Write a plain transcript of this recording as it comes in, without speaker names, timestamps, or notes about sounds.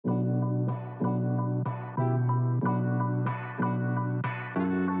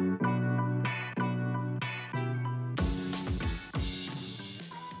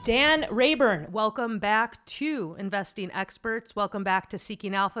Dan Rayburn, welcome back to Investing Experts. Welcome back to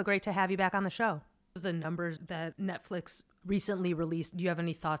Seeking Alpha. Great to have you back on the show. The numbers that Netflix recently released, do you have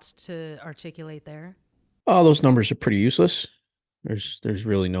any thoughts to articulate there? Oh, those numbers are pretty useless. There's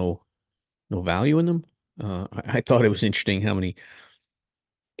really no value in them. I thought it was interesting how many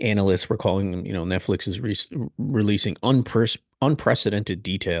analysts were calling them. Netflix is releasing unprecedented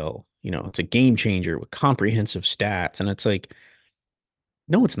detail. It's a game changer with comprehensive stats, and it's like,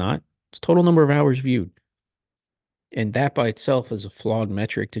 no, it's not. It's total number of hours viewed, and that by itself is a flawed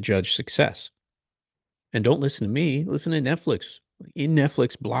metric to judge success. And don't listen to me. Listen to Netflix. In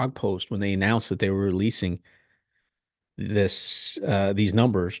Netflix blog post when they announced that they were releasing these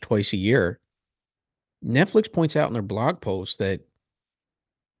numbers twice a year, Netflix points out in their blog post that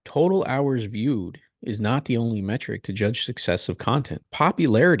total hours viewed is not the only metric to judge success of content.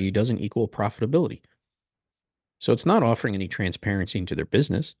 Popularity doesn't equal profitability. So it's not offering any transparency into their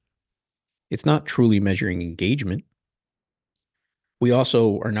business. It's not truly measuring engagement. We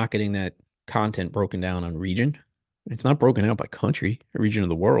also are not getting that content broken down on region. It's not broken out by country, a region of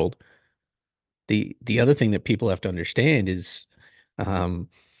the world. The other thing that people have to understand is um,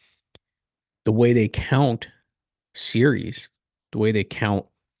 the way they count series, the way they count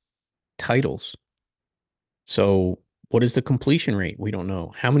titles. So what is the completion rate? We don't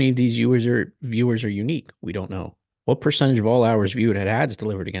know. How many of these viewers are unique? We don't know. What percentage of all hours viewed had ads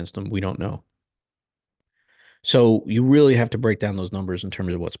delivered against them? We don't know. So you really have to break down those numbers in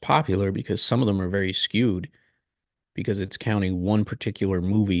terms of what's popular, because some of them are very skewed because it's counting one particular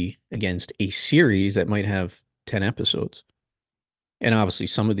movie against a series that might have 10 episodes. And obviously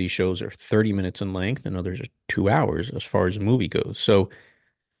some of these shows are 30 minutes in length and others are 2 hours as far as a movie goes. So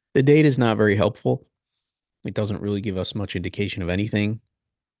the data is not very helpful. It doesn't really give us much indication of anything.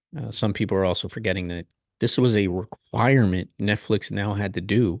 Some people are also forgetting that this was a requirement Netflix now had to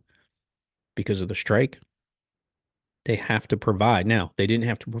do because of the strike. They have to provide. Now, they didn't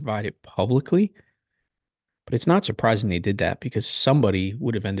have to provide it publicly, but it's not surprising they did that because somebody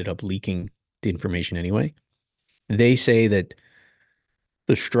would have ended up leaking the information anyway. They say that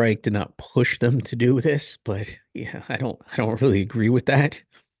the strike did not push them to do this, but yeah, I don't really agree with that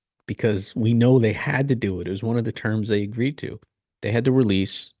because we know they had to do it. It was one of the terms they agreed to. They had to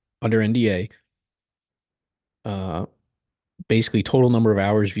release under NDA, uh, basically total number of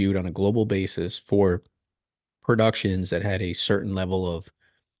hours viewed on a global basis for productions that had a certain level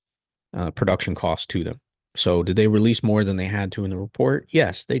of production cost to them. So did they release more than they had to in the report?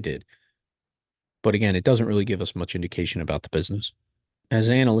 Yes, they did. But again, it doesn't really give us much indication about the business. As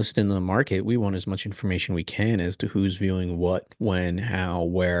analysts in the market, we want as much information we can as to who's viewing what, when, how,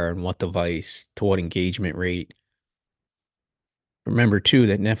 where, and what device, to what engagement rate. Remember, too,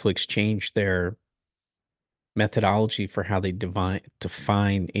 that Netflix changed their methodology for how they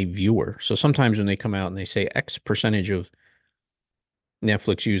define a viewer. So sometimes when they come out and they say X percentage of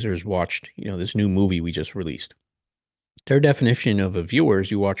Netflix users watched, this new movie we just released, their definition of a viewer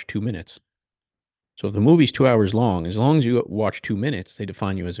is you watch 2 minutes. So if the movie's 2 hours long, as long as you watch 2 minutes, they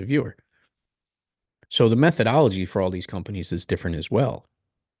define you as a viewer. So the methodology for all these companies is different as well.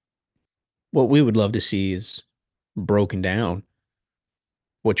 What we would love to see is broken down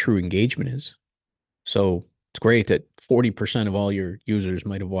what true engagement is. So it's great that 40% of all your users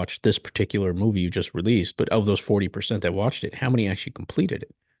might have watched this particular movie you just released, but of those 40% that watched it, how many actually completed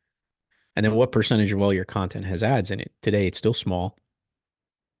it? And then what percentage of all your content has ads in it? Today, it's still small.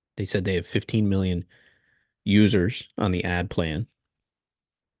 They said they have 15 million users on the ad plan.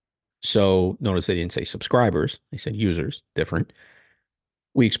 So notice they didn't say subscribers. They said users, different.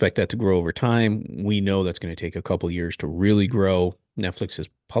 We expect that to grow over time. We know that's going to take a couple of years to really grow. Netflix has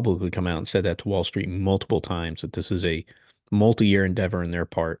publicly come out and said that to Wall Street multiple times, that this is a multi-year endeavor in their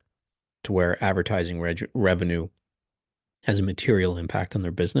part to where advertising revenue has a material impact on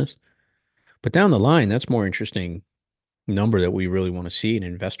their business. But down the line, that's more interesting number that we really want to see and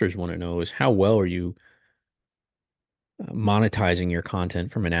investors want to know is how well are you monetizing your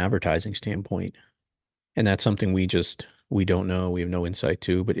content from an advertising standpoint? And that's something we don't know. We have no insight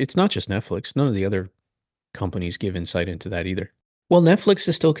to, but it's not just Netflix. None of the other companies give insight into that either. Well, Netflix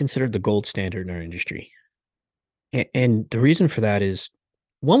is still considered the gold standard in our industry. And the reason for that is,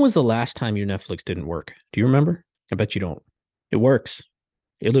 when was the last time your Netflix didn't work? Do you remember? I bet you don't. It works.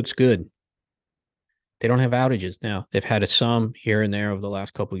 It looks good. They don't have outages now. They've had some here and there over the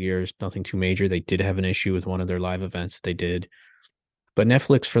last couple of years, nothing too major. They did have an issue with one of their live events that they did. But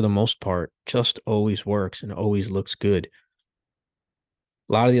Netflix, for the most part, just always works and always looks good.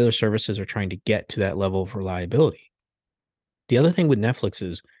 A lot of the other services are trying to get to that level of reliability. The other thing with Netflix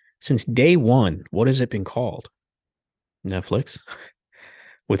is, since day one, what has it been called? Netflix.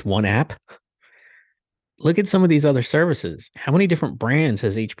 with one app. Look at some of these other services. How many different brands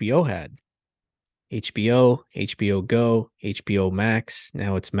has HBO had? HBO, HBO Go, HBO Max.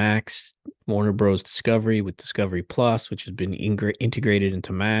 Now it's Max. Warner Bros. Discovery with Discovery Plus, which has been integrated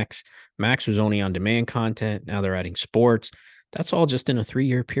into Max. Max was only on-demand content. Now they're adding sports. That's all just in a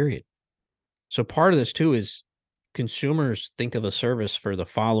 3-year period. So part of this too is consumers think of a service for the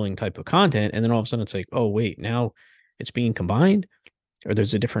following type of content, and then all of a sudden it's like, oh wait, now it's being combined, or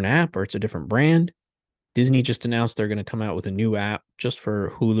there's a different app, or it's a different brand. Disney just announced they're going to come out with a new app just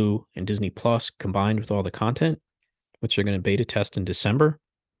for Hulu and Disney Plus combined with all the content, which they're going to beta test in December.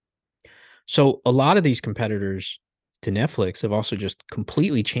 So a lot of these competitors to Netflix have also just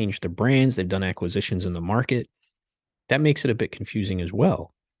completely changed their brands. They've done acquisitions in the market. That makes it a bit confusing as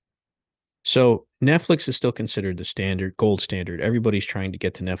well. So Netflix is still considered the standard, gold standard. Everybody's trying to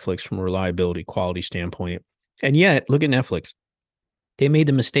get to Netflix from a reliability, quality standpoint. And yet, look at Netflix. They made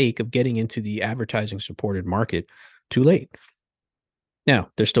the mistake of getting into the advertising supported market too late. Now,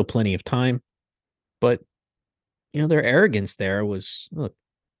 there's still plenty of time, but their arrogance there was, look,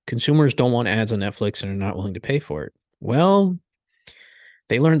 consumers don't want ads on Netflix and are not willing to pay for it. Well,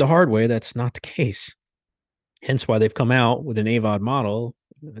 they learned the hard way that's not the case. Hence why they've come out with an AVOD model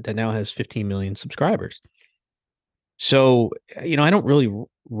that now has 15 million subscribers. So, I don't really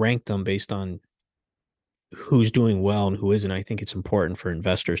rank them based on who's doing well and who isn't. I think it's important for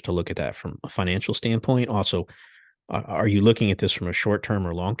investors to look at that from a financial standpoint. Also, are you looking at this from a short-term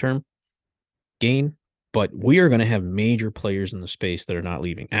or long-term gain? But we are going to have major players in the space that are not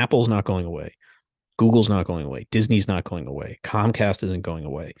leaving. Apple's not going away. Google's not going away. Disney's not going away. Comcast isn't going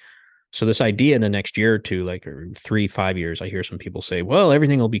away. So this idea in the next year or two, like or 3-5 years, I hear some people say, well,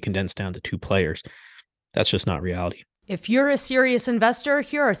 everything will be condensed down to 2 players. That's just not reality. If you're a serious investor,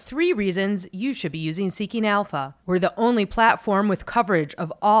 here are 3 reasons you should be using Seeking Alpha. We're the only platform with coverage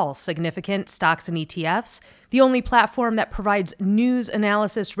of all significant stocks and ETFs, the only platform that provides news,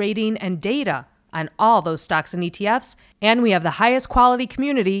 analysis, rating, and data on all those stocks and ETFs, and we have the highest quality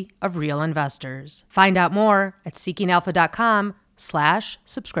community of real investors. Find out more at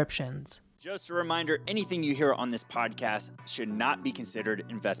seekingalpha.com/subscriptions. Just a reminder, anything you hear on this podcast should not be considered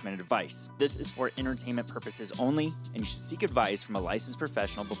investment advice. This is for entertainment purposes only, and you should seek advice from a licensed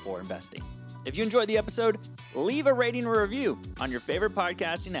professional before investing. If you enjoyed the episode, leave a rating or review on your favorite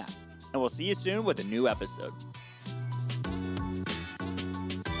podcasting app, and we'll see you soon with a new episode.